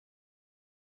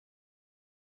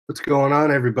What's going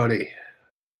on, everybody?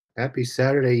 Happy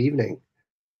Saturday evening,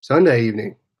 Sunday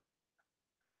evening.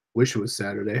 Wish it was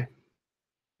Saturday,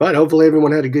 but hopefully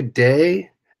everyone had a good day.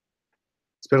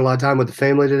 Spent a lot of time with the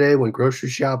family today. Went grocery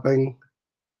shopping.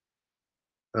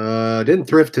 Didn't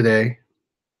thrift today.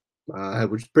 I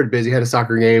was pretty busy. Had a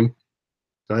soccer game,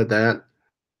 so I had that.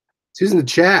 Who's in the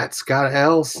chat? Scott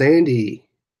L. Sandy,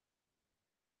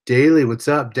 Daily. What's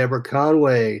up? Deborah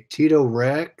Conway, Tito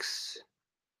Rex,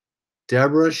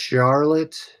 Deborah,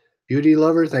 Charlotte, Beauty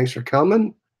Lover. Thanks for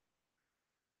coming.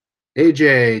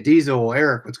 AJ, Diesel,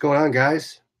 Eric. What's going on,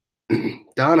 guys?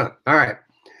 Donna. All right.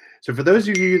 So for those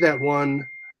of you that won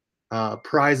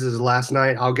prizes last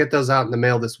night, I'll get those out in the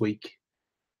mail this week.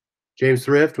 James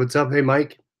Thrift, what's up? Hey,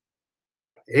 Mike.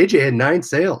 AJ had 9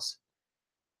 sales.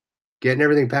 Getting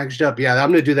everything packaged up. Yeah,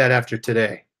 I'm going to do that after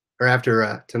today or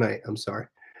after tonight. I'm sorry.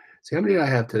 See, how many did I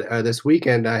have today? This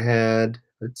weekend I had,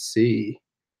 let's see.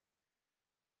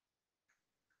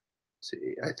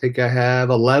 I think I have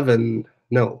 11.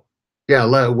 No. Yeah,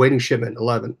 11, waiting shipment,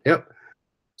 11. Yep.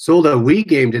 Sold a Wii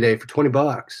game today for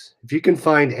 $20. If you can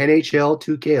find NHL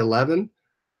 2K11,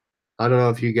 I don't know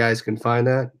if you guys can find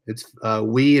that. It's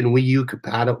Wii and Wii U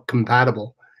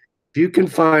compatible. If you can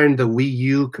find the Wii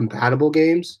U compatible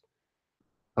games,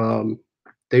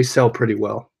 they sell pretty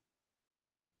well.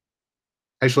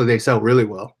 Actually, they sell really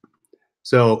well.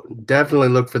 So definitely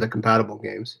look for the compatible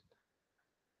games.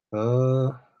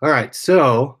 All right,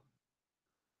 so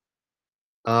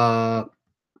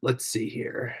let's see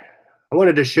here. I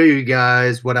wanted to show you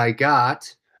guys what I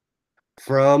got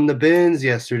from the bins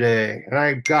yesterday, and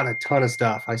I got a ton of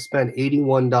stuff. I spent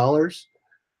 $81.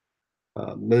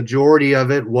 Majority of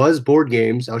it was board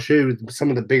games. I'll show you some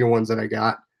of the bigger ones that I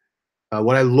got.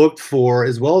 What I looked for,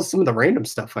 as well as some of the random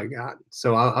stuff I got.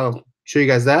 So I'll show you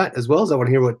guys that, as well as I want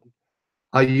to hear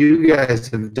how you guys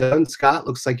have done. Scott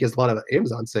looks like he has a lot of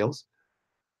Amazon sales.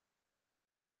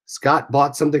 Scott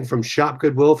bought something from Shop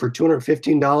Goodwill for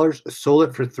 $215, sold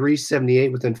it for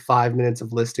 $378 within 5 minutes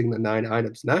of listing the 9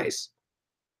 items. Nice.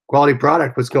 Quality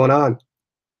product. What's going on?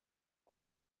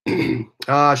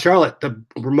 Charlotte, the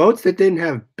remotes that didn't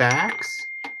have backs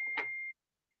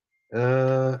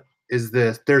is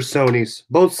this. They're Sony's,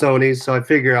 both Sony's, so I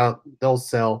figure out they'll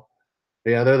sell.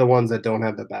 But yeah, they're the ones that don't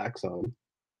have the backs on.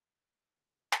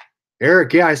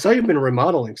 Eric, yeah, I saw you've been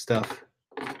remodeling stuff.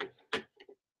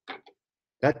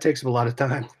 That takes a lot of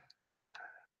time.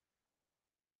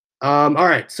 All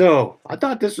right, so I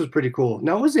thought this was pretty cool.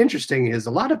 Now, what's interesting is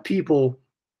a lot of people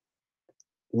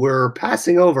were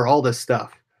passing over all this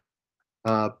stuff.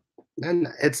 And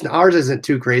ours isn't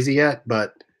too crazy yet,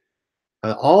 but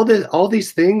all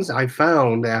these things I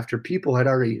found after people had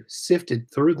already sifted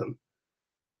through them.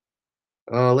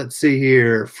 Let's see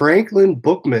here. Franklin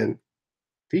Bookman.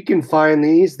 If you can find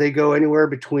these, they go anywhere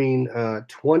between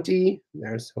 20.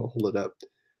 There's, I'll hold it up.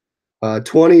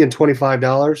 $20 and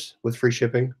 $25 with free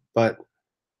shipping. But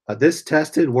this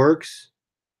tested works.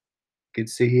 You can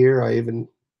see here, I even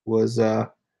was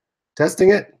testing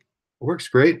it. It works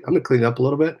great. I'm gonna clean it up a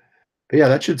little bit. But yeah,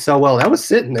 that should sell well. That was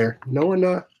sitting there. No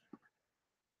one,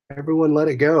 everyone let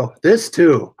it go. This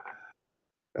too.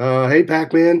 Hey,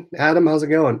 Pac-Man. Adam, how's it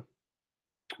going?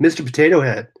 Mr. Potato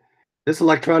Head. This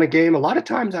electronic game, a lot of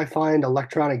times I find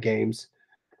electronic games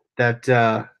that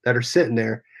are sitting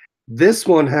there. This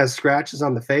one has scratches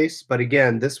on the face, but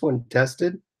again, this one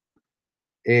tested.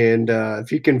 And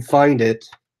if you can find it, it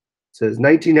says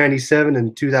 1997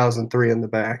 and 2003 on the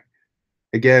back.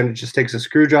 Again, it just takes a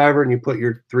screwdriver and you put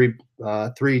your three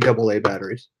AA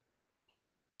batteries.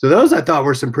 So those I thought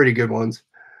were some pretty good ones.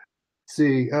 Let's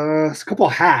see, a couple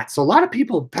of hats. So a lot of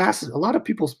people pass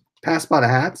by the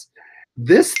hats.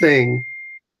 This thing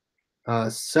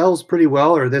sells pretty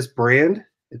well, or this brand.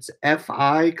 It's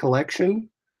FI Collection.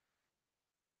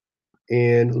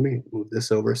 And let me move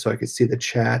this over so I can see the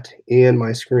chat and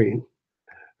my screen.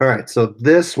 All right, so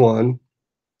this one,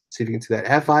 see if you can see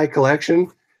that FI Collection.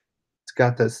 It's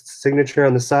got the signature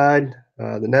on the side,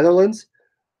 the Netherlands.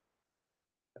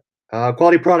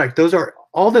 Quality product. Those are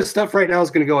all this stuff right now is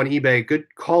going to go on eBay.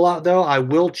 Good call out though. I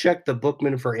will check the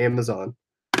Bookman for Amazon.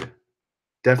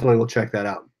 Definitely will check that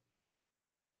out.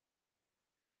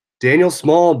 Daniel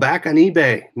Small back on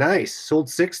eBay. Nice. Sold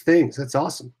 6 things. That's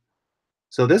awesome.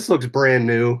 So this looks brand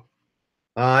new.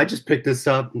 I just picked this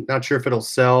up. Not sure if it'll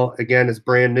sell. Again, it's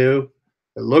brand new.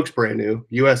 It looks brand new.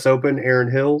 U.S. Open,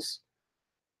 Aaron Hills,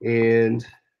 and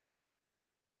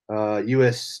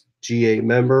USGA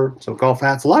member. So golf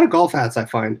hats. A lot of golf hats I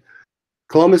find.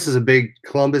 Columbus,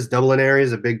 Dublin area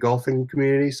is a big golfing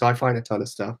community, so I find a ton of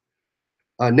stuff.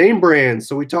 Name brands.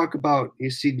 So we talk about,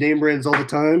 you see name brands all the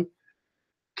time.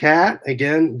 Cat,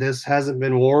 again, this hasn't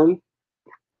been worn.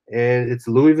 and it's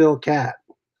Louisville cat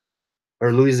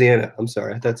or Louisiana. I'm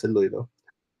sorry, I thought it said Louisville.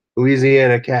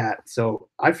 Louisiana cat. So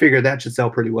I figured that should sell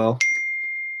pretty well.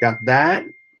 Got that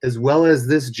as well as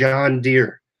this John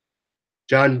Deere.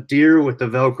 John Deere with the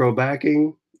Velcro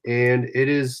backing, and it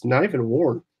is not even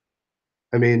worn.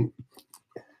 I mean,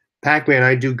 Pac-Man,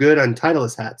 I do good on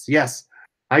Titleist hats. Yes,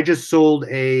 I just sold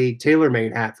a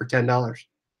TaylorMade hat for $10.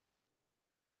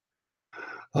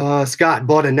 Scott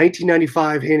bought a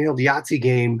 1995 handheld Yahtzee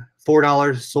game,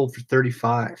 $4, sold for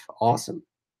 35. Awesome.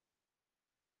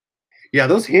 Yeah,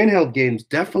 those handheld games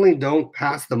definitely don't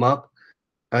pass them up,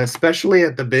 especially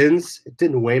at the bins. It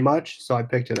didn't weigh much, so I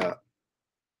picked it up.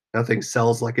 Nothing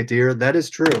sells like a deer. That is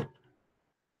true.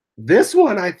 This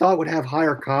one I thought would have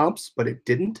higher comps, but it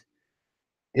didn't.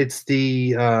 It's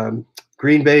the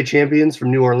Green Bay champions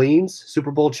from New Orleans,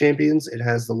 Super Bowl champions. It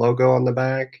has the logo on the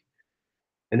back.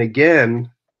 And again,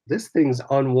 this thing's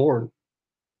unworn,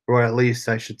 or at least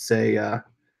I should say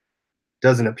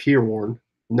doesn't appear worn.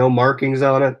 No markings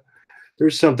on it.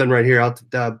 There's something right here.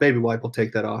 Baby wipe will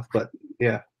take that off. But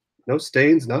yeah, no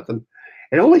stains, nothing.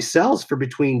 It only sells for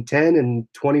between $10 and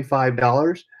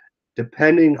 $25,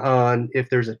 depending on if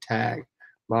there's a tag.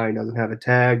 Mine doesn't have a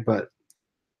tag, but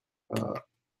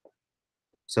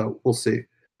so we'll see.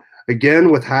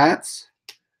 Again, with hats,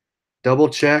 double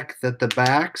check that the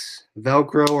backs,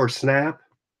 Velcro or snap,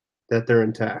 that they're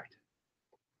intact.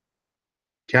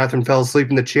 Catherine fell asleep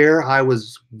in the chair. I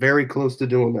was very close to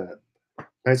doing that.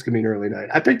 That's gonna be an early night.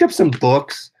 I picked up some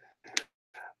books.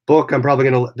 I'm probably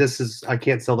gonna. I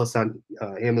can't sell this on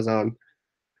Amazon.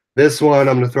 This one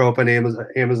I'm gonna throw up on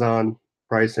Amazon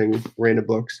pricing, random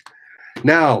books.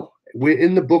 Now,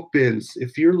 in the book bins,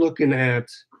 if you're looking at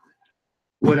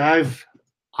what I've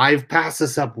passed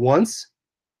this up once,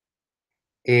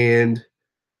 and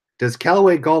does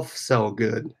Callaway Golf sell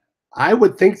good? I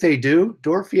would think they do.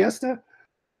 Door Fiesta,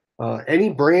 any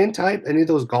brand type, any of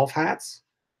those golf hats.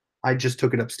 I just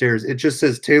took it upstairs. It just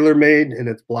says TaylorMade and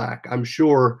it's black. I'm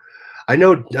sure. I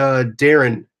know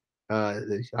Darren. I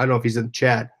don't know if he's in the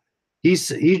chat. He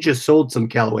just sold some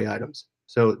Callaway items.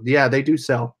 So yeah, they do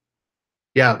sell.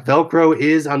 Yeah, Velcro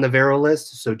is on the Vero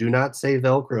list, so do not say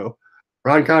Velcro.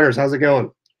 Ron Connors, how's it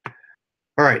going?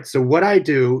 All right, so what I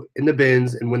do in the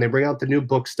bins and when they bring out the new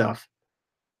book stuff,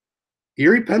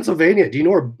 Erie, Pennsylvania. Do you know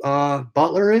where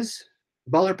Butler is?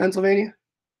 Butler, Pennsylvania?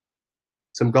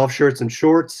 Some golf shirts and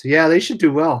shorts. Yeah, they should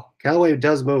do well. Callaway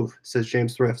does move, says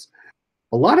James Thrifts.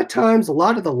 A lot of times, a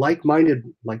lot of the like-titled,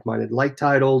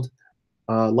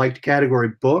 liked category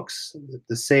books,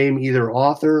 the same either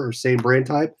author or same brand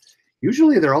type,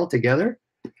 usually they're all together.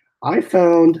 I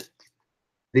found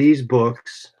these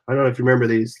books. I don't know if you remember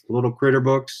these little critter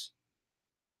books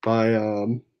by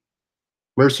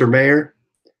Mercer Mayer.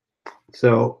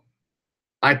 So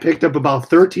I picked up about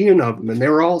 13 of them, and they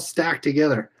were all stacked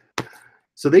together.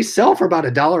 So they sell for about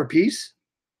 $1 a piece.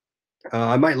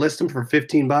 I might list them for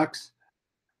 $15.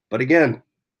 But again,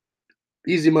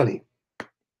 easy money.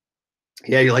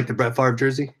 Yeah, you like the Brett Favre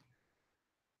jersey?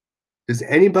 Does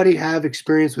anybody have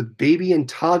experience with baby and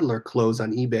toddler clothes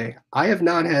on eBay? I've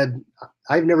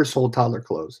never sold toddler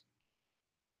clothes.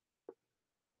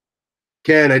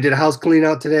 Ken, I did a house clean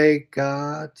out today.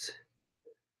 Got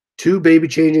 2 baby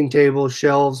changing tables,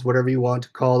 shelves, whatever you want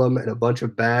to call them, and a bunch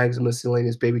of bags of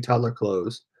miscellaneous baby toddler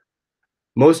clothes.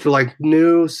 Most were like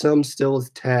new, some still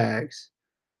with tags.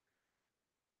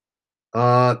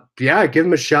 Yeah, give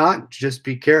them a shot. Just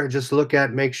be careful. Just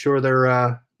make sure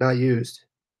they're not used.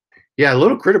 Yeah,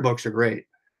 little critter books are great.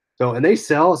 So, and they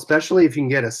sell, especially if you can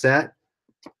get a set.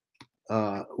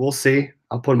 We'll see.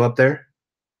 I'll put them up there.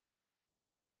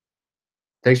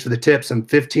 Thanks for the tips. I'm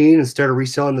 15 and started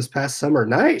reselling this past summer.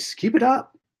 Nice. Keep it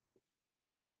up.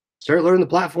 Start learning the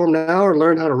platform now or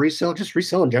learn how to resell. Just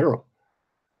resell in general.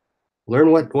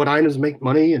 Learn what items make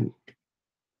money and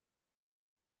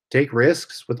take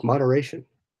risks with moderation.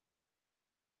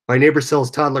 My neighbor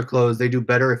sells toddler clothes. They do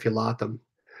better if you lot them.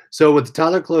 So with the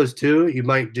toddler clothes too, you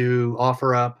might do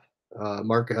OfferUp,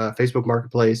 Facebook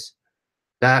Marketplace.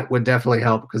 That would definitely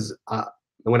help because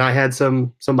when I had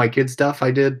some of my kids' stuff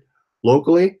I did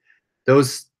locally,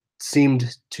 those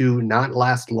seemed to not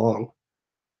last long.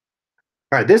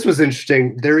 All right, this was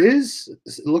interesting.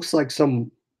 It looks like someone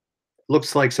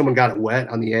got it wet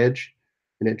on the edge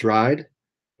and it dried.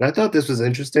 And I thought this was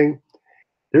interesting.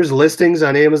 There's listings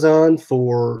on Amazon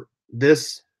for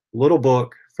this little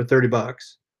book for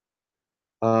 $30.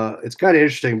 It's kind of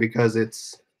interesting because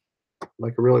it's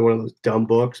like really one of those dumb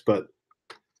books, but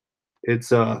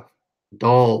it's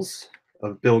Dolls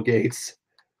of Bill Gates,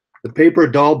 the paper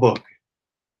doll book.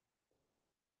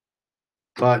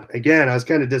 But again, I was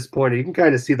kind of disappointed. You can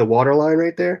kind of see the water line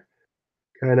right there.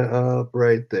 kind of up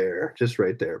right there, just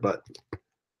right there. But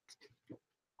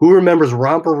who remembers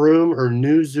Romper Room or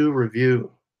New Zoo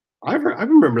Review? I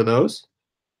remember those.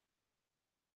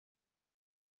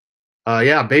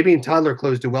 Yeah, baby and toddler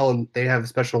clothes do well, and they have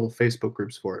special Facebook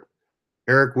groups for it.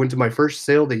 Eric went to my first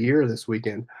sale of the year this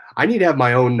weekend. I need to have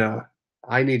my own.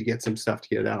 I need to get some stuff to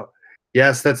get out.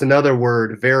 Yes, that's another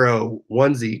word. Vero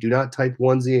onesie. Do not type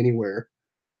onesie anywhere.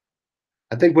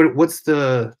 I think what's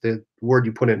the word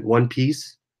you put in? One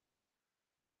piece.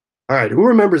 All right. Who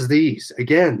remembers these?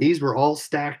 Again, these were all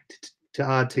stacked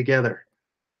together,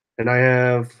 and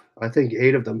I think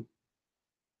 8 of them.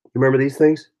 You remember these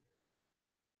things?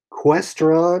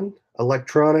 Questron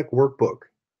electronic workbook.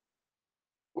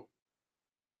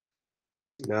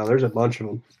 Now there's a bunch of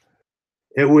them.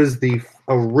 It was the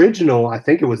original, I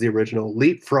think it was the original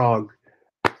leapfrog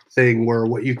thing where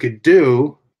what you could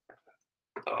do,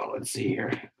 oh, let's see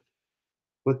here.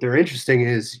 What they're interesting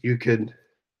is you could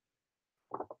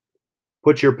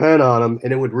put your pen on them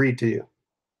and it would read to you.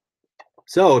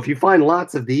 So if you find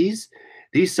lots of these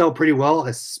sell pretty well,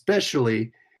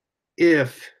 especially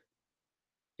if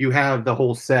you have the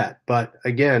whole set. But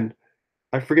again,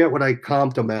 I forget what I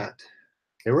comped them at.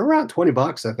 They were around 20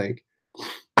 bucks, I think.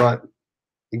 But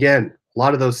again, a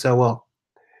lot of those sell well.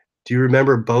 Do you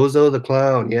remember Bozo the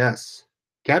Clown? Yes.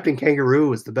 Captain Kangaroo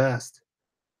was the best.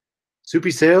 Soupy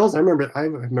Sales? I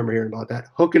remember hearing about that.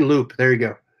 Hook and Loop. There you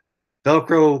go.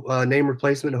 Velcro name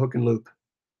replacement, Hook and Loop.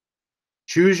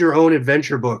 Choose your own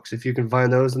adventure books. If you can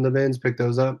find those in the bins, pick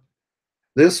those up.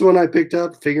 This one I picked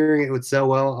up, figuring it would sell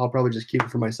well. I'll probably just keep it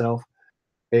for myself.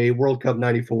 A World Cup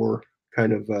 94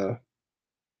 kind of,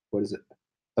 what is it?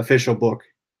 Official book.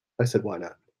 I said, why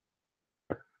not?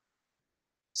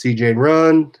 CJ and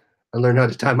Run. I learned how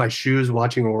to tie my shoes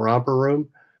watching a Romper Room.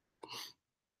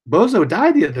 Bozo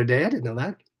died the other day. I didn't know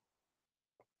that.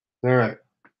 All right.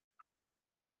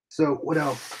 So what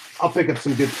else? I'll pick up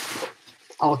some good.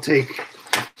 I'll take.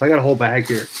 I got a whole bag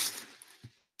here.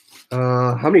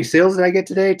 How many sales did I get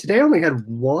today? Today I only had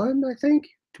one, I think.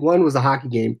 One was a hockey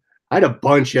game. I had a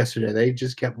bunch yesterday. They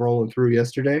just kept rolling through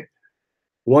yesterday.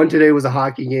 One today was a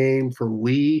hockey game for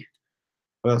Wii.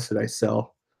 What else did I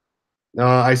sell?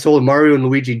 I sold Mario and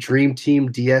Luigi Dream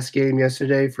Team DS game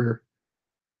yesterday for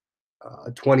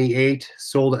 28.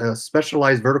 Sold a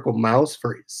specialized vertical mouse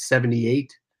for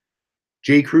 78.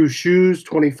 J. Crew shoes,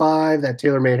 25. That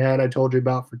TaylorMade hat I told you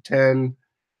about for 10.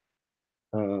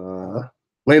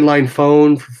 Landline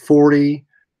phone for 40.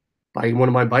 One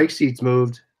of my bike seats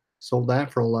moved. Sold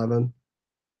that for 11.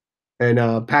 And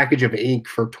a package of ink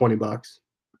for 20 bucks.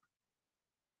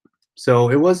 So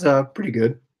it was pretty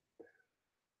good.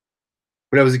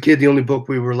 When I was a kid, the only book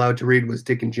we were allowed to read was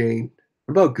Dick and Jane.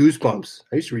 What about Goosebumps?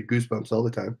 I used to read Goosebumps all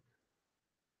the time.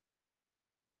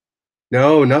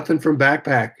 No, nothing from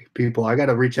Backpack people. I got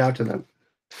to reach out to them.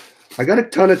 I got a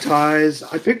ton of ties.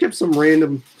 I picked up some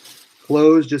random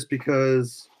clothes just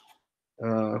because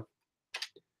it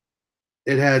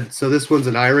had. So this one's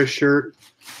an Irish shirt,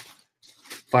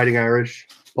 Fighting Irish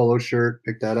polo shirt.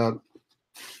 Picked that up.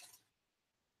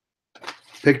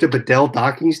 Picked up a Dell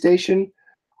docking station.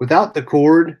 Without the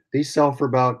cord, these sell for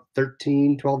about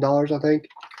 $13, $12, I think.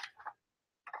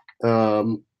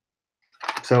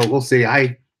 So we'll see.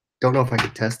 I don't know if I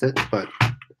could test it, but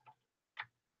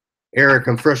Eric,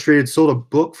 I'm frustrated. Sold a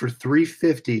book for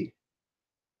 $3.50.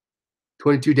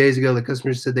 22 days ago, the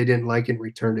customer said they didn't like it and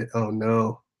returned it. Oh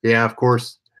no. Yeah, of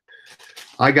course.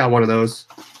 I got one of those.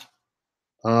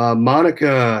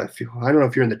 Monica, I don't know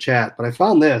if you're in the chat, but I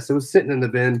found this. It was sitting in the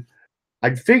bin.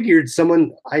 I figured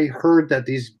I heard that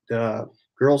these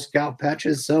Girl Scout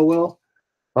patches sell well.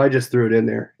 I just threw it in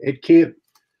there. It can't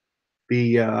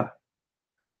be, I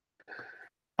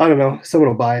don't know.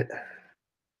 Someone will buy it.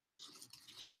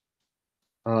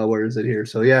 Where is it here?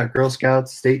 So yeah, Girl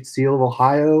Scouts, State Seal of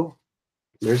Ohio.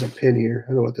 There's a pin here. I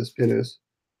don't know what this pin is.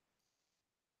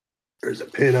 There's a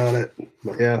pin on it.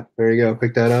 But yeah, there you go.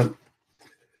 Pick that up.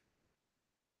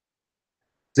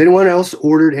 Has anyone else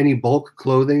ordered any bulk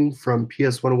clothing from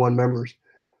PS 101 members?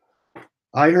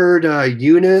 I heard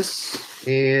Eunice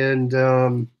and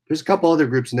there's a couple other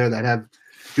groups in there that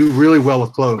do really well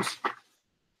with clothes.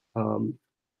 Was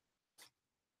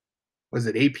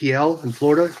it APL in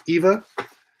Florida? Eva?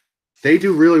 They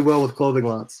do really well with clothing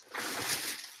lots.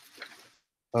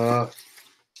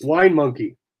 Wine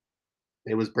Monkey.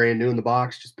 It was brand new in the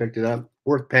box. Just picked it up.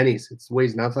 Worth pennies. It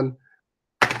weighs nothing.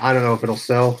 I don't know if it'll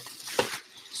sell.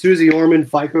 Susie Orman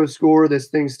FICO score. This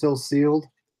thing's still sealed.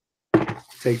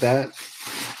 Take that.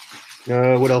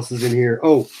 What else is in here?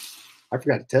 Oh, I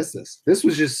forgot to test this. This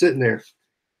was just sitting there.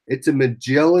 It's a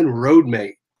Magellan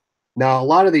Roadmate. Now, a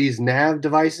lot of these nav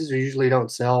devices usually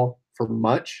don't sell for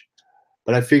much,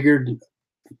 but I figured,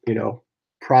 you know,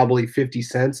 probably 50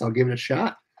 cents. I'll give it a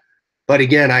shot. But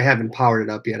again, I haven't powered it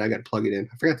up yet. I got to plug it in.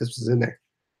 I forgot this was in there.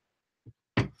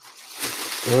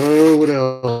 Oh, what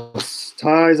else?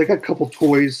 Ties. I got a couple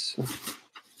toys.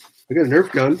 I got a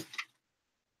Nerf gun.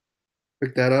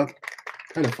 Pick that up.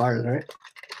 Kind of fires, right?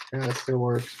 Yeah, that still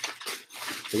works.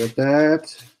 I got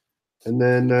that. And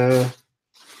then,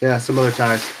 yeah, some other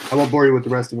ties. I won't bore you with the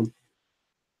rest of them.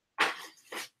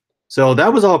 So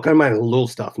that was all kind of my little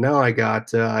stuff. Now I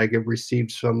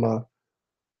received some,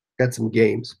 got some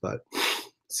games, but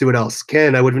let's see what else.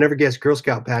 Ken, I would have never guessed Girl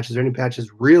Scout patches or any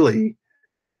patches really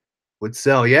would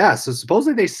sell. Yeah, so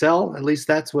supposedly they sell. At least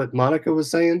that's what Monica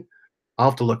was saying.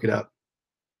 I'll have to look it up.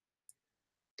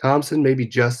 Thompson, maybe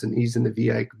Justin. He's in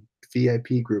the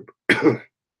VIP group.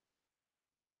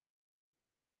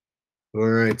 All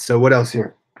right. So what else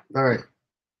here? All right.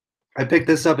 I picked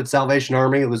this up at Salvation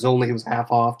Army. It was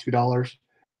half off, $2.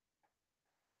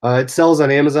 It sells on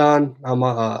Amazon. I'm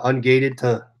ungated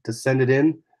to send it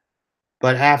in,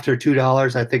 but after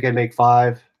 $2, I think I make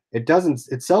 5. It doesn't.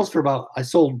 It sells for about. I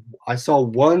saw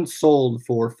one sold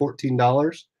for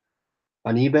 $14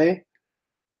 on eBay.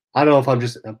 I don't know if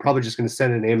I'm probably just going to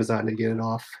send it to Amazon to get it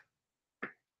off,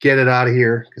 get it out of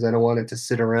here because I don't want it to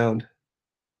sit around.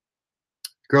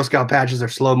 Girl Scout patches are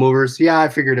slow movers. Yeah, I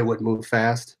figured it wouldn't move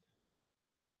fast.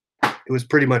 It was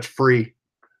pretty much free.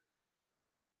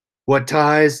 What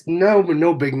ties?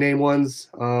 No big name ones.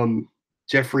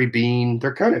 Jeffrey Bean.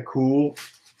 They're kind of cool.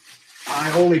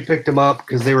 I only picked them up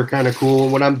because they were kind of cool.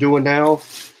 And what I'm doing now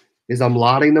is I'm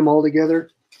lotting them all together.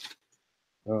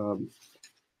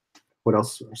 What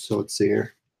else? So let's see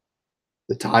here.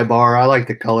 The tie bar. I like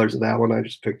the colors of that one. I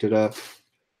just picked it up.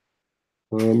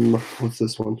 What's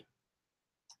this one?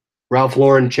 Ralph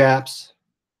Lauren chaps.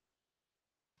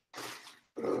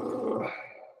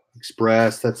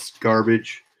 Express. That's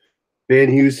garbage. Van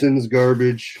Heusen's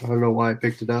garbage. I don't know why I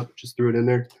picked it up. Just threw it in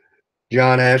there.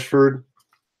 John Ashford.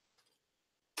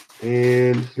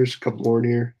 And there's a couple more in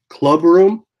here. Club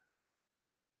Room.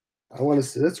 I want to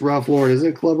say that's Ralph Lauren, isn't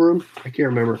it? Club Room. I can't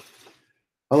remember.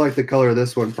 I like the color of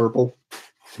this one, purple.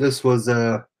 This was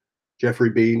Jeffrey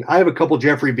Bean. I have a couple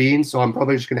Jeffrey Beans, so I'm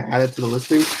probably just going to add it to the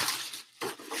listing.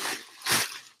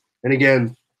 And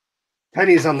again,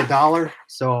 pennies on the dollar,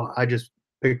 so I just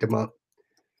picked them up.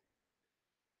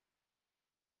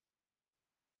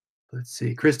 Let's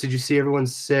see. Chris, did you see everyone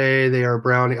say they are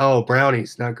brownie? Oh,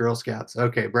 brownies, not Girl Scouts.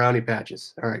 Okay, brownie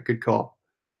patches. All right, good call.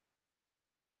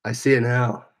 I see it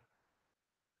now.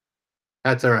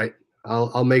 That's all right.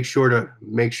 I'll make sure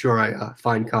I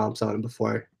find comps on them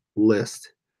before I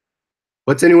list.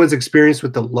 What's anyone's experience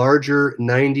with the larger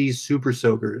 90s Super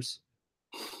Soakers?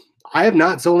 I have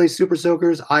not sold any Super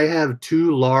Soakers. I have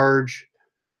 2 large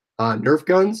Nerf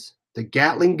guns. The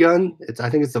Gatling gun,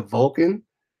 I think it's a Vulcan.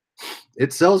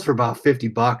 It sells for about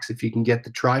 $50 if you can get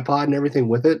the tripod and everything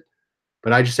with it.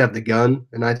 But I just have the gun,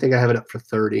 and I think I have it up for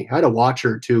 30. I had a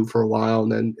watcher too for a while,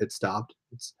 and then it stopped.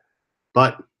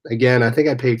 But again, I think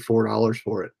I paid $4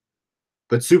 for it.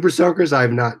 But Super Soakers, I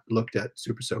have not looked at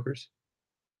Super Soakers.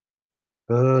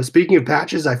 Speaking of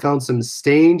patches, I found some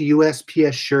stained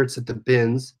USPS shirts at the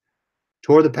bins.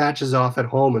 Tore the patches off at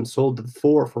home and sold the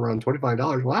 4 for around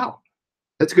 $25. Wow,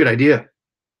 that's a good idea.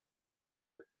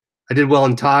 I did well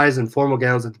in ties and formal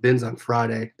gowns at the bins on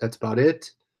Friday. That's about it.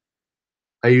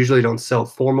 I usually don't sell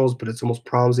formals, but it's almost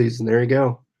prom season. There you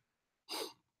go.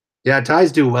 Yeah,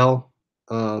 ties do well.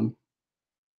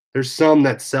 There's some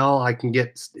that sell I can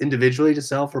get individually to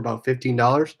sell for about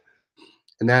 $15,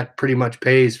 and that pretty much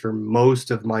pays for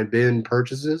most of my bin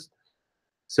purchases.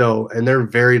 So, and they're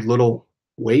very little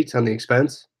weight on the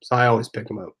expense, so I always pick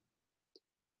them up.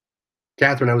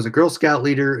 Catherine, I was a Girl Scout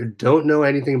leader, don't know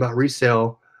anything about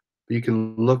resale, but you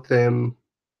can look them,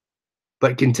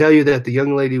 but can tell you that the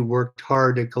young lady worked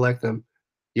hard to collect them.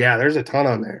 Yeah, there's a ton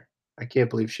on there. I can't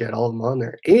believe she had all of them on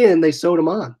there, and they sewed them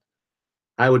on.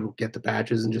 I would get the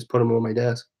patches and just put them on my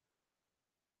desk.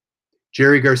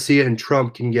 Jerry Garcia and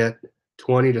Trump can get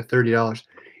 $20 to $30.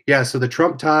 Yeah, so the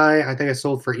Trump tie, I think I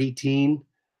sold for 18.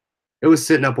 It was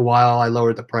sitting up a while. I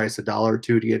lowered the price $1 or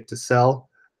 2 to get it to sell.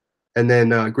 And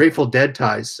then Grateful Dead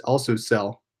ties also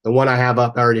sell. The one I have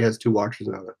up already has 2 watchers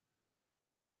on it.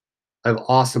 I have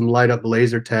awesome light up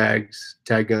laser tag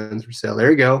guns for sale.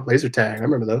 There you go, laser tag. I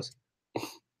remember those.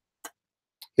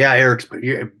 Yeah, Eric,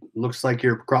 it looks like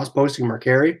you're cross posting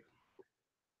Marcari.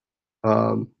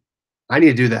 I need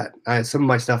to do that. Some of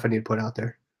my stuff I need to put out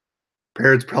there.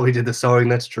 Parents probably did the sewing.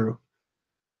 That's true.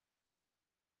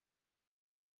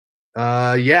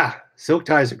 Yeah, silk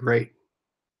ties are great.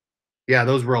 Yeah,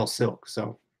 those were all silk.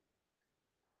 So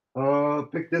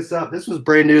Pick this up. This was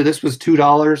brand new. This was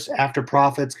 $2. After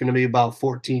profit's going to be about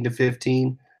 14 to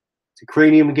 15. It's a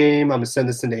cranium game. I'm gonna send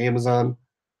this into Amazon.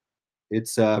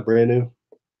 It's brand new.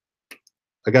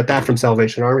 I got that from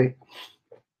Salvation Army.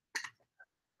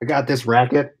 I got this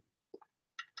racket.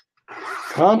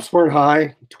 Comps weren't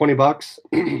high, 20 bucks,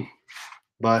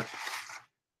 but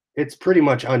it's pretty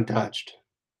much untouched.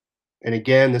 And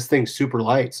again, this thing's super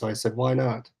light, so I said, why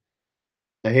not?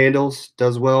 The handles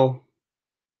does well,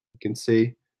 you can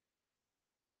see.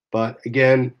 But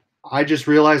again, I just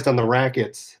realized on the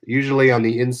rackets, usually on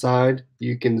the inside,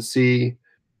 you can see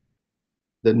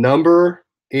the number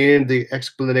and the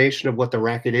explanation of what the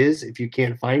racket is if you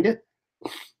can't find it.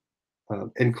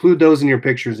 Include those in your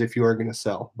pictures if you are going to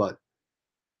sell. But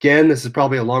again, this is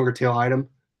probably a longer tail item,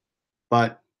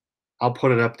 but I'll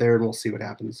put it up there and we'll see what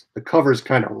happens. The cover is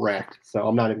kind of wrecked, so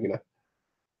I'm not even going to,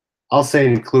 I'll say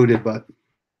included, but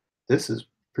this is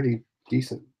pretty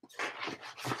decent.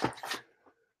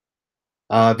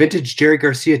 Vintage Jerry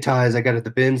Garcia ties I got at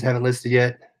the bins, haven't listed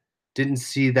yet. Didn't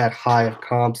see that high of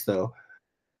comps though.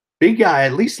 Big guy,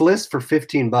 at least list for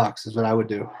 15 bucks is what I would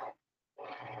do.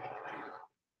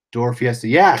 Door Fiesta.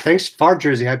 Yeah, thanks, Far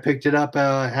Jersey. I picked it up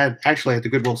actually at the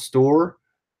Goodwill store.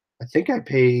 I think I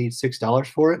paid $6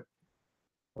 for it.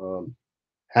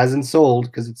 Hasn't sold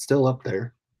because it's still up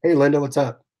there. Hey, Linda, what's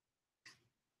up?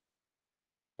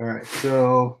 All right,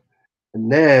 so,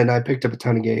 and then I picked up a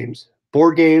ton of games.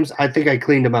 Board games, I think I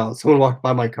cleaned them out. Someone walked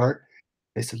by my cart.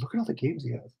 They said, look at all the games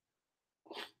he has.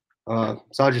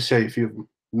 So I'll just show you a few of them.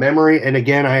 Memory, and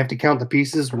again, I have to count the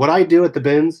pieces. What I do at the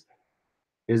bins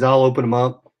is I'll open them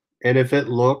up, and if it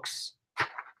looks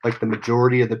like the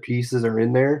majority of the pieces are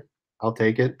in there, I'll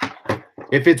take it.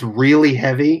 If it's really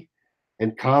heavy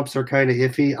and comps are kind of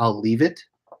iffy, I'll leave it.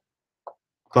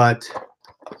 But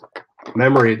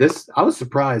memory, this, I was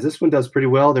surprised. This one does pretty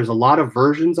well. There's a lot of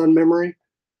versions on memory.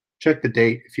 Check the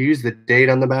date. If you use the date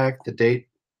on the back, the date,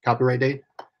 copyright date,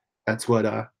 that's what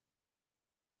does.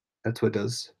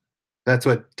 That's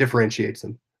what differentiates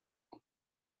them.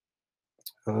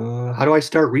 How do I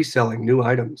start reselling new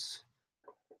items?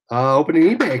 Open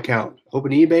an eBay account.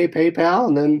 Open eBay, PayPal,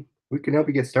 and then we can help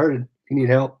you get started if you need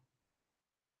help.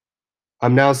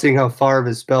 I'm now seeing how Favre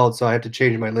is spelled, so I have to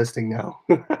change my listing now.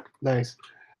 Nice.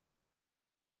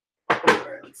 All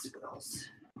right, let's see what else.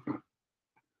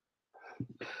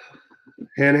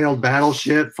 Handheld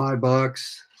Battleship,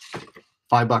 $5.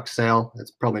 $5 sale.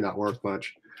 That's probably not worth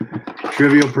much.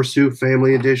 Trivial Pursuit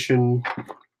Family Edition.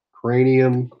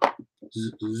 Cranium.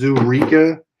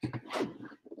 Zurika.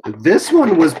 This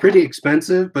one was pretty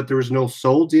expensive, but there was no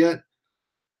sold yet.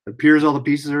 It appears all the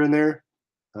pieces are in there.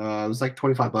 It was like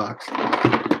 25 bucks.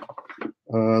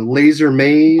 Laser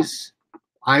Maze.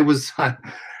 I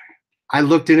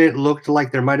looked in it, looked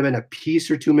like there might have been a piece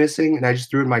or two missing, and I just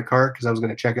threw it in my cart because I was going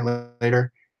to check it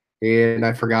later. And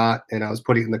I forgot, and I was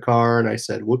putting it in the car, and I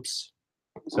said, whoops.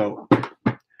 So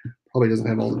probably doesn't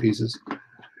have all the pieces.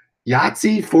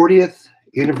 Yahtzee 40th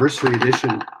Anniversary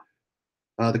Edition.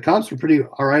 The comps were pretty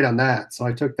all right on that, so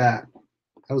I took that.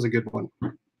 That was a good one.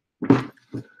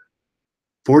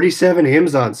 47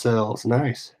 Amazon sales.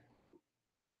 Nice.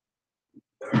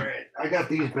 All right, I got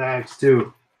these bags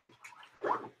too.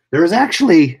 There was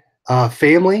actually a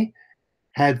family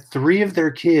had 3 of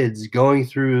their kids going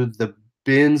through the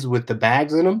bins with the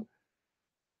bags in them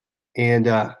and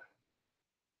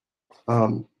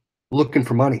looking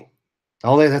for money.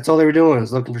 That's all they were doing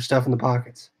was looking for stuff in the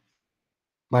pockets.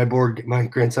 My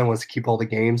grandson wants to keep all the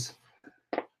games.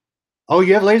 Oh,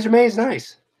 you have Laser Maze?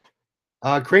 Nice.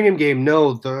 Cranium game,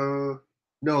 no. The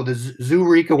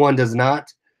Zurika one does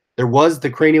not. There was the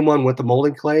Cranium one with the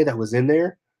molding clay that was in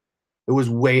there. It was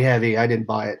way heavy. I didn't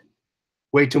buy it.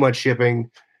 Way too much shipping.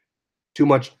 Too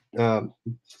much would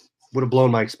have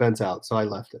blown my expense out, so I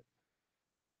left it.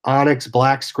 Onyx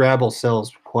Black Scrabble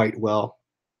sells quite well.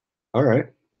 All right.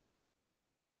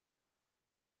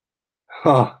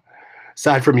 Huh.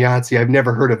 Aside from Yahtzee, I've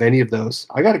never heard of any of those.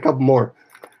 I got a couple more.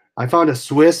 I found a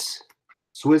Swiss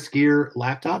Gear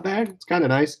laptop bag. It's kind of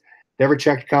nice. Never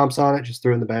checked comps on it. Just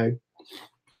threw it in the bag.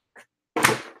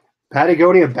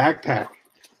 Patagonia backpack.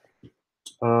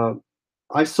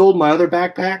 I sold my other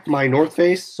backpack, my North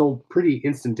Face, sold pretty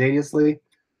instantaneously.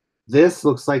 This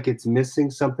looks like it's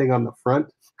missing something on the front.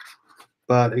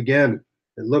 But again,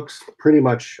 it looks pretty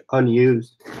much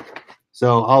unused.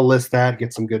 So I'll list that,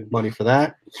 get some good money for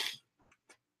that.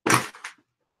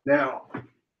 Now,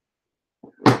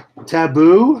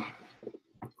 Taboo.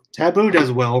 Taboo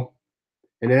does well.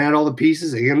 And it had all the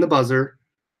pieces and the buzzer.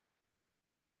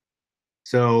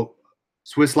 So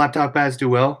Swiss laptop bags do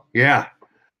well. Yeah.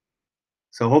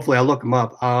 So hopefully I'll look them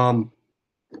up.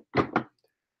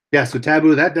 Yeah, so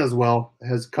Taboo, that does well. It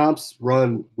has comps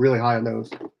run really high on those.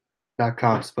 Not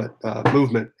comps, but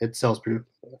movement. It sells pretty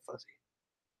fuzzy.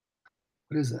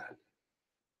 What is that?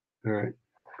 All right.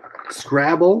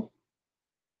 Scrabble.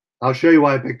 I'll show you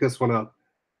why I picked this one up.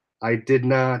 I did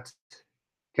not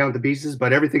count the pieces,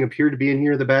 but everything appeared to be in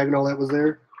here. The bag and all that was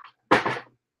there.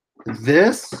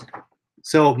 This,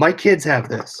 so my kids have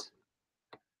this.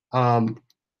 And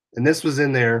this was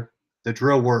in there. The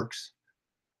drill works.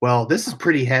 Well, this is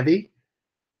pretty heavy.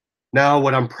 Now,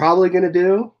 what I'm probably going to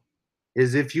do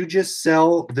is if you just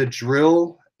sell the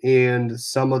drill and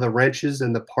some of the wrenches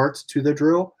and the parts to the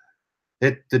drill,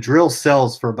 the drill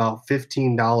sells for about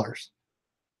 $15.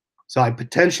 So I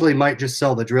potentially might just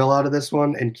sell the drill out of this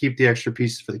one and keep the extra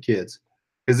pieces for the kids.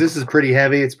 Because this is pretty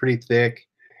heavy, it's pretty thick.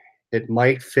 It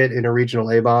might fit in a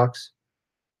regional A box,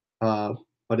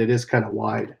 but it is kind of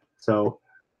wide. So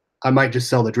I might just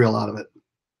sell the drill out of it.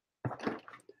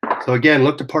 So again,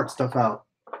 look to part stuff out.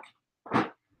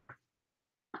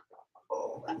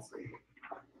 Oh, let's see.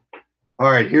 All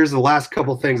right, here's the last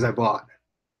couple things I bought.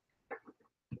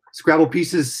 Scrabble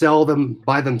pieces, sell them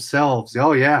by themselves.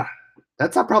 Oh yeah,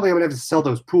 that's not probably I'm gonna have to sell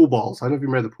those pool balls. I don't know if you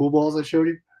remember the pool balls I showed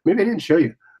you. Maybe I didn't show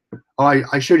you. Oh,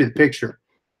 I showed you the picture.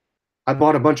 I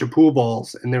bought a bunch of pool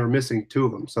balls and they were missing 2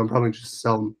 of them, so I'm probably just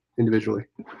sell them individually.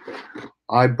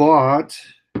 I bought,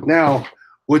 now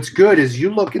what's good is you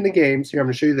look in the games. Here, I'm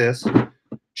gonna show you this.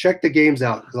 Check the games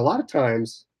out because a lot of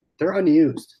times they're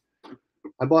unused.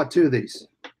 I bought 2 of these.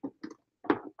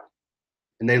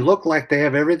 And they look like they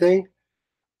have everything.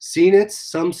 Seen it,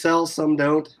 some sell, some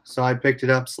don't. So I picked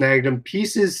it up, snagged them.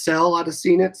 Pieces sell out of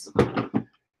Seen It.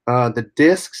 The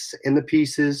discs and the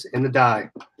pieces and the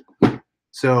die.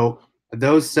 So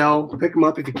those sell. Pick them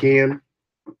up if you can,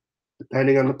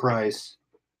 depending on the price.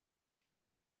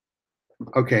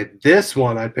 Okay, this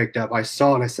one I picked up. I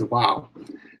saw it and I said, wow.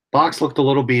 Box looked a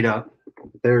little beat up.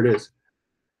 There it is.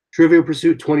 Trivial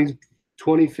Pursuit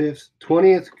 25th,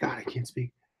 20th. God, I can't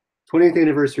speak. 20th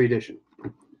anniversary edition.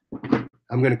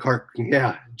 I'm going to cart.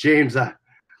 Yeah, James, I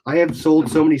have sold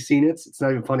so many Seen It's. It's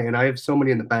not even funny. And I have so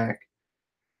many in the back.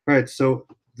 All right, so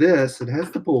this, it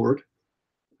has the board.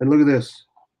 And look at this.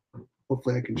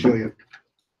 Hopefully I can show you.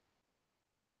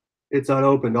 It's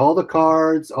unopened. All the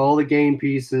cards, all the game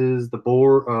pieces, the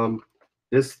board,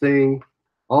 this thing,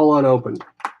 all unopened.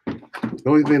 The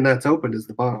only thing that's opened is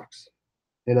the box.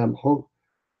 And I'm going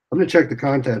to check the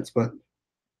contents, but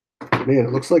man,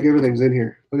 it looks like everything's in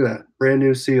here. Look at that. Brand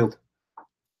new sealed.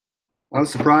 I was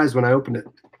surprised when I opened it.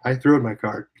 I threw in my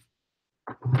card.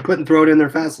 Couldn't throw it in there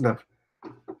fast enough.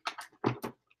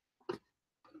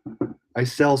 I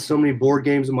sell so many board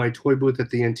games in my toy booth at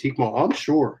the antique mall. I'm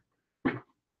sure.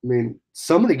 I mean,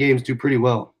 some of the games do pretty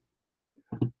well.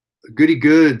 Goody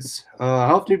Goods.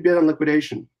 How often do you bid on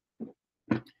liquidation?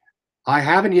 I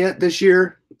haven't yet this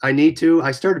year. I need to.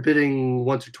 I started bidding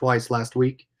once or twice last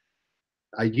week.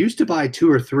 I used to buy 2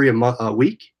 or 3 a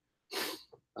week.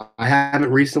 I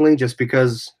haven't recently just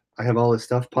because I have all this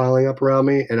stuff piling up around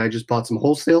me, and I just bought some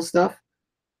wholesale stuff.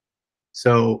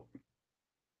 So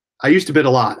I used to bid a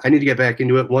lot. I need to get back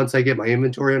into it once I get my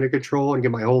inventory under control and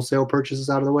get my wholesale purchases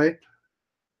out of the way.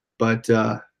 But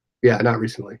yeah, not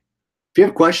recently. If you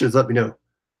have questions, let me know.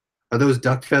 Are those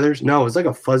duck feathers? No, it's like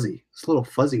a fuzzy. This little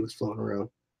fuzzy was floating around.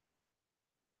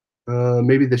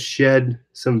 Maybe the shed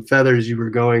some feathers you were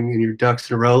going in your ducks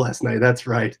in a row last night. That's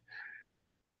right.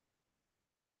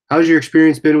 How's your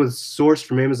experience been with Source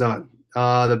from Amazon?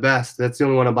 The best. That's the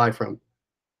only one I buy from.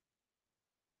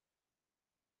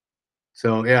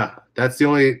 So yeah, that's the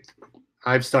only,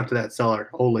 I've stuck to that seller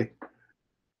only.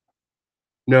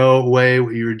 No way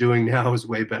what you're doing now is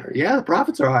way better. Yeah, the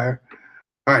profits are higher.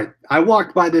 All right, I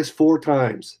walked by this 4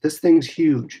 times. This thing's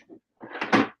huge.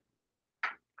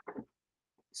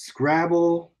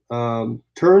 Scrabble,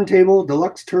 turntable,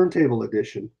 deluxe turntable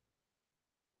edition.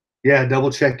 Yeah,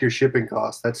 double check your shipping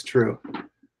costs. That's true.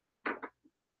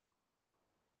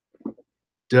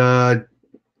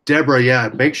 Deborah, yeah,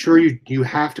 make sure you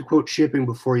have to quote shipping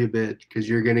before you bid because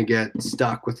you're going to get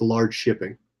stuck with large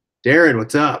shipping. Darren,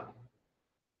 what's up?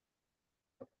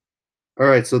 All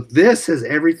right, so this has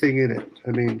everything in it.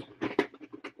 I mean,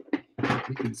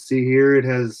 you can see here it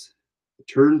has the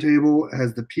turntable, it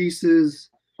has the pieces.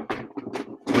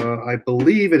 I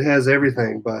believe it has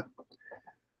everything, but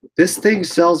this thing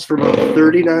sells for about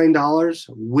 $39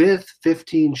 with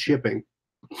 15 shipping.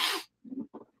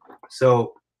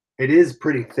 So it is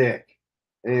pretty thick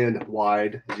and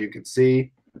wide, as you can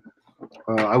see.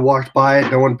 I walked by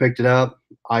it. No one picked it up.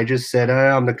 I just said,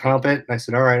 I'm going to comp it. And I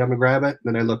said, all right, I'm going to grab it.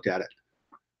 And then I looked at it.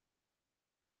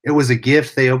 It was a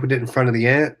gift. They opened it in front of the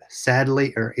aunt,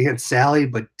 sadly, or Aunt Sally,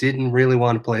 but didn't really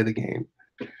want to play the game.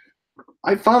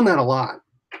 I found that a lot.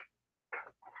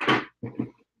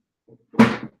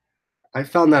 I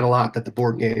found that a lot that the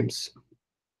board games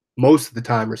most of the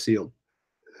time are sealed.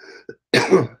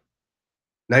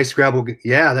 Nice Scrabble.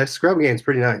 Yeah, that Scrabble game's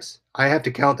pretty nice. I have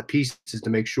to count the pieces to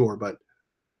make sure, but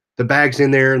the bag's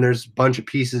in there and there's a bunch of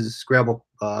pieces, Scrabble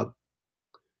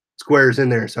squares in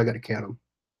there, so I got to count them.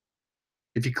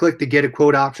 If you click the get a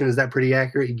quote option, is that pretty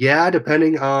accurate? Yeah,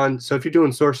 depending on. So if you're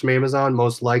doing source from Amazon,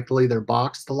 most likely they're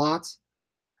boxed lots.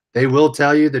 They will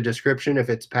tell you the description if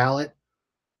it's pallet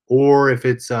or if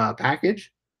it's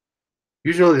package.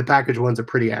 Usually the package ones are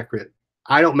pretty accurate.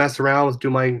 I don't mess around with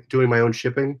doing my own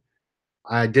shipping.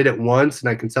 I did it once and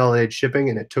I consolidated shipping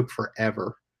and it took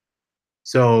forever.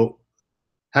 So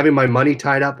having my money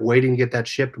tied up waiting to get that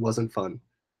shipped wasn't fun.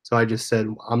 So I just said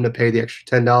I'm going to pay the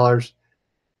extra $10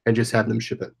 and just have them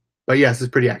ship it. But yes,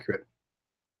 it's pretty accurate.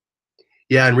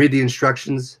 Yeah, and read the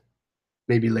instructions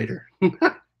maybe later.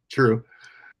 True.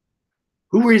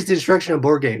 Who reads the instruction on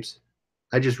board games?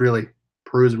 I just really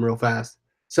peruse them real fast.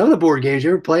 Some of the board games,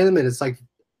 you ever play them and it's like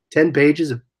 10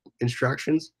 pages of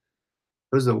instructions?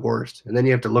 Those are the worst. And then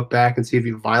you have to look back and see if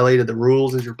you violated the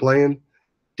rules as you're playing.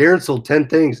 Darren sold 10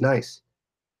 things. Nice.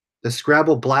 The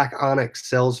Scrabble Black Onyx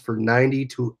sells for 90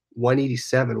 to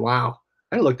 187. Wow.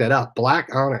 I gotta look that up.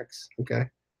 Black Onyx. Okay.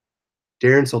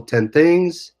 Darren sold 10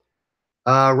 things.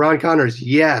 Ron Connors,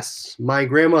 yes. My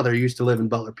grandmother used to live in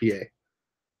Butler, PA.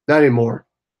 Not anymore.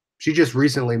 She just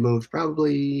recently moved,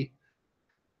 probably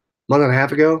a month and a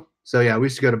half ago. So yeah, we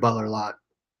used to go to Butler a lot.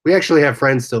 We actually have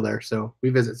friends still there, so we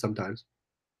visit sometimes.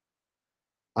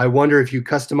 I wonder if you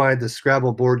customize the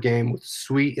Scrabble board game with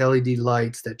sweet LED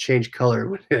lights that change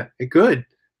color. Yeah, it could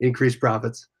increase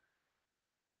profits.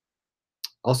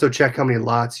 Also check how many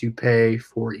lots you pay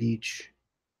for each.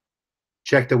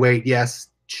 Check the weight. Yes,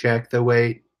 check the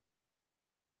weight.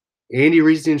 Andy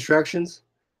reads the instructions.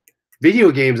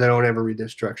 Video games, I don't ever read the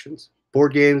instructions.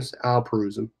 Board games, I'll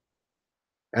peruse them.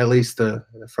 At least the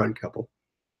front couple.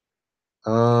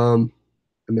 I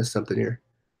missed something here.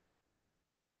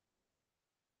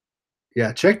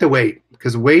 Yeah, check the weight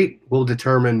because weight will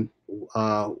determine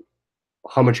how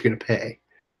much you're going to pay.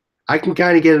 I can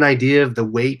kind of get an idea of the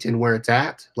weight and where it's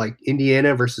at, like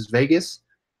Indiana versus Vegas.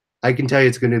 I can tell you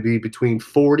it's going to be between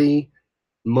 40,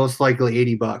 most likely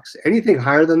 $80. Anything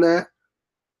higher than that,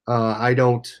 I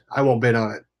won't bid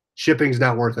on it. Shipping's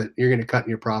not worth it. You're going to cut in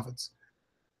your profits.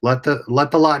 Let the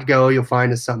lot go. You'll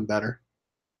find us something better.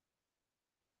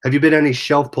 Have you bid any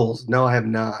shelf pulls? No, I have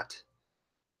not.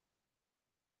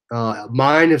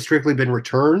 Mine have strictly been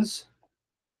returns.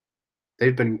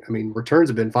 Returns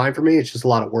have been fine for me. It's just a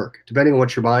lot of work. Depending on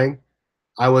what you're buying.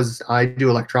 I do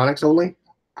electronics only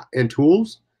and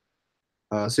tools.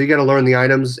 So you got to learn the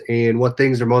items and what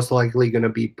things are most likely going to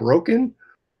be broken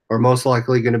or most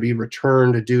likely going to be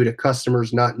returned due to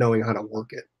customers not knowing how to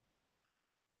work it.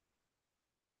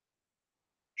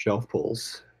 Shelf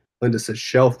pulls. Linda says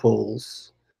shelf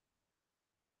pulls.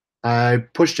 I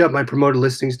pushed up my promoted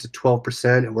listings to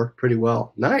 12%. It worked pretty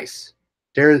well. Nice.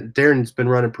 Darren's been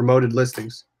running promoted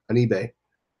listings on eBay.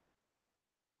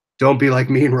 Don't be like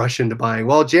me and rush into buying.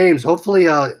 Well, James, hopefully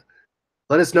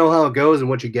let us know how it goes and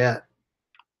what you get.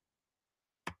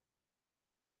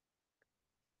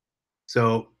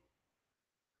 So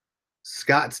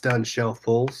Scott's done shelf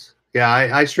pulls. Yeah,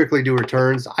 I strictly do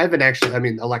returns. I haven't actually,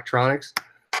 electronics.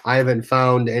 I haven't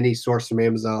found any source from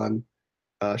Amazon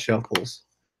shelf pulls.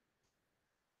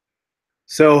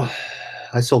 So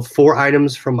I sold 4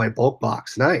 items from my bulk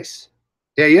box. Nice.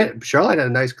 Yeah. Charlotte had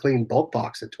a nice clean bulk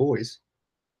box of toys.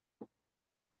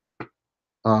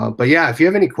 But yeah, if you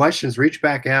have any questions, reach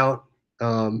back out.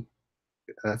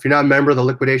 If you're not a member of the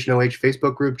Liquidation OH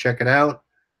Facebook group, check it out.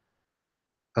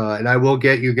 And I will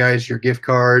get you guys your gift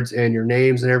cards and your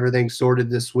names and everything sorted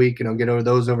this week, and I'll get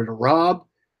those over to Rob,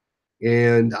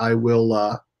 and I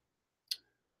will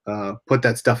put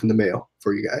that stuff in the mail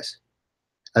for you guys.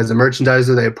 As a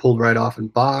merchandiser, they are pulled right off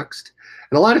and boxed.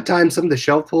 And a lot of times, some of the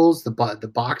shelf pulls,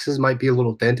 the boxes might be a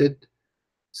little dented,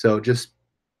 so just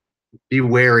be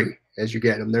wary as you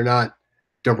get them. They're not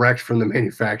direct from the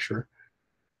manufacturer.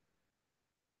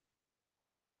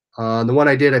 The one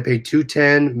I did, I paid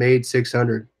 $210, made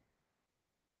 $600.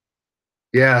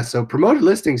 Yeah, so promoted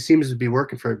listing seems to be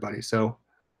working for everybody. So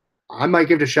I might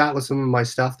give it a shot with some of my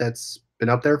stuff that's been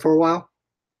up there for a while.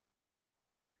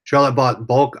 Charlotte bought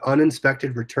bulk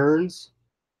uninspected returns.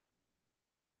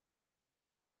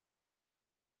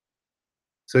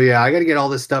 So yeah, I got to get all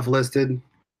this stuff listed.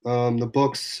 The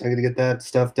books, I got to get that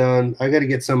stuff done. I got to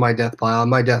get some of my death pile.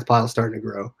 My death pile is starting to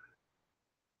grow.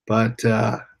 But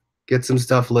get some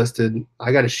stuff listed.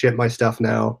 I got to ship my stuff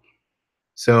now.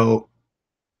 So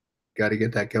got to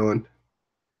get that going.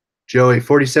 Joey,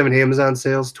 47 Amazon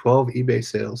sales, 12 eBay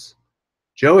sales.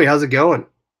 Joey, how's it going?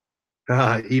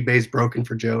 eBay's broken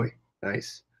for Joey.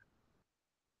 Nice.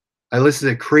 I listed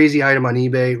a crazy item on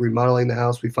eBay, remodeling the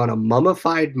house. We found a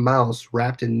mummified mouse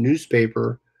wrapped in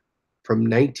newspaper from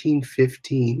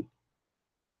 1915.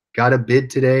 Got a bid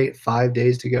today, 5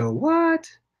 days to go. What?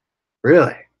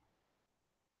 Really?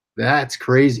 That's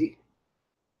crazy.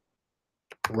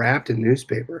 Wrapped in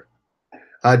newspaper.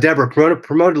 Deborah,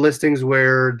 promoted listings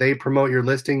where they promote your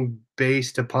listing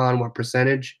based upon what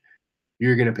percentage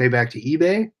you're going to pay back to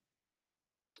eBay.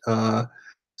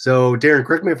 So Darren,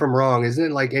 correct me if I'm wrong. Isn't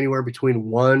it like anywhere between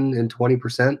 1 and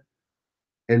 20%?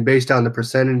 And based on the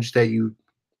percentage that you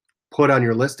put on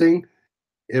your listing,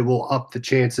 it will up the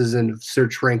chances in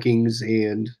search rankings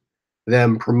and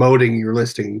them promoting your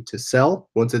listing to sell.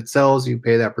 Once it sells, you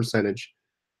pay that percentage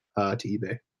to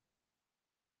eBay.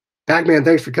 Pac-Man,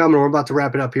 thanks for coming. We're about to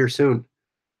wrap it up here soon.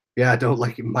 Yeah, don't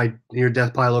like your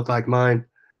death pile look like mine.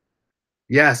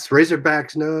 Yes,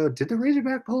 Razorbacks. No, did the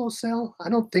Razorback polo sell? I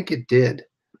don't think it did.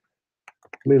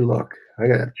 Let me look. I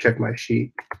gotta check my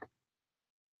sheet.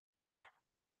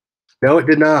 No, it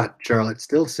did not, Charlotte.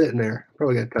 Still sitting there.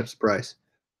 Probably gotta touch the price.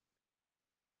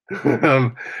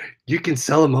 You can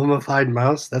sell a mummified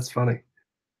mouse? That's funny.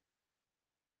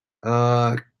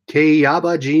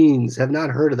 Kayaba Jeans. Have not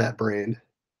heard of that brand.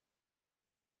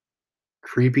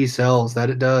 Creepy sells. That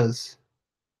it does.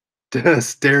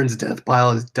 Darren's death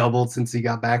pile has doubled since he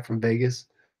got back from Vegas.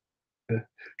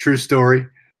 True story.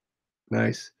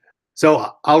 Nice.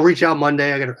 So I'll reach out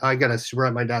Monday. I gotta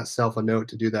write myself a note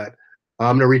to do that.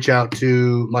 I'm gonna reach out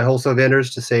to my wholesale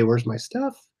vendors to say where's my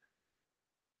stuff,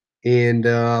 and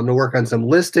I'm gonna work on some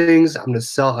listings. I'm gonna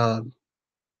sell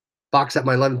box up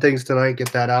my 11 things tonight,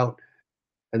 get that out,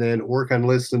 and then work on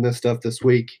listing this stuff this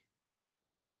week.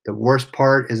 The worst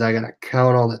part is I gotta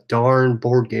count all the darn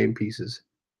board game pieces,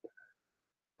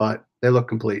 but they look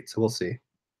complete, so we'll see.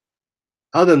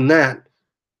 Other than that,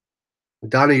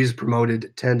 Madonna is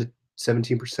promoted 10 to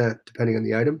 17% depending on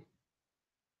the item.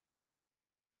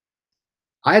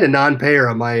 I had a non-payer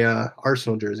on my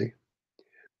Arsenal jersey.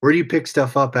 Where do you pick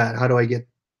stuff up at? How do I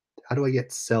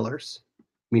get sellers? I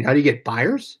mean, how do you get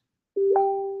buyers?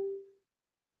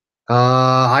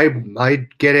 I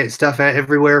get it stuff at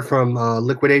everywhere from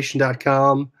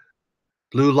liquidation.com,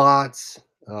 Blue Lots,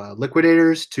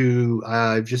 Liquidators to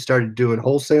I've just started doing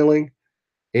wholesaling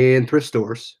and thrift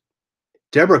stores.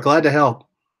 Deborah, glad to help.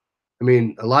 I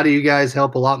mean, a lot of you guys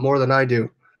help a lot more than I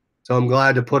do. So I'm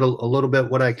glad to put a little bit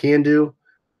what I can do,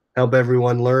 help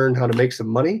everyone learn how to make some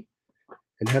money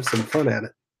and have some fun at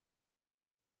it.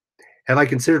 Have I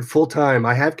considered full time?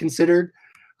 I have considered.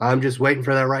 I'm just waiting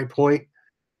for that right point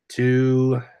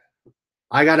to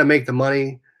I got to make the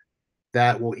money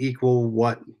that will equal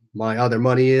what my other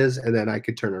money is, and then I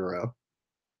could turn it around.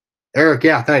 Eric,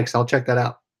 yeah, thanks. I'll check that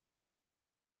out.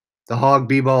 The hog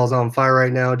b-ball is on fire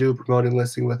right now. Do a promoting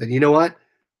listing with it. You know what?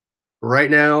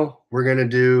 Right now, I'm going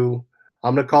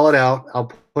to call it out.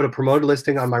 I'll put a promoted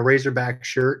listing on my Razorback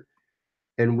shirt,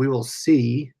 and we will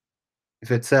see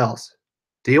if it sells.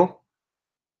 Deal?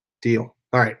 Deal.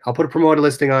 All right. I'll put a promoted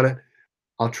listing on it.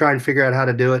 I'll try and figure out how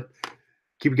to do it.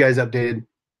 Keep you guys updated.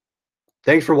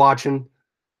 Thanks for watching.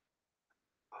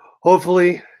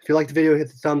 Hopefully, if you like the video, hit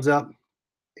the thumbs up.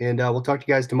 And we'll talk to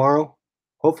you guys tomorrow.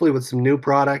 Hopefully with some new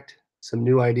product, some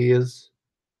new ideas,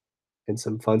 and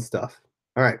some fun stuff.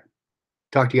 All right.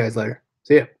 Talk to you guys later.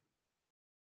 See ya.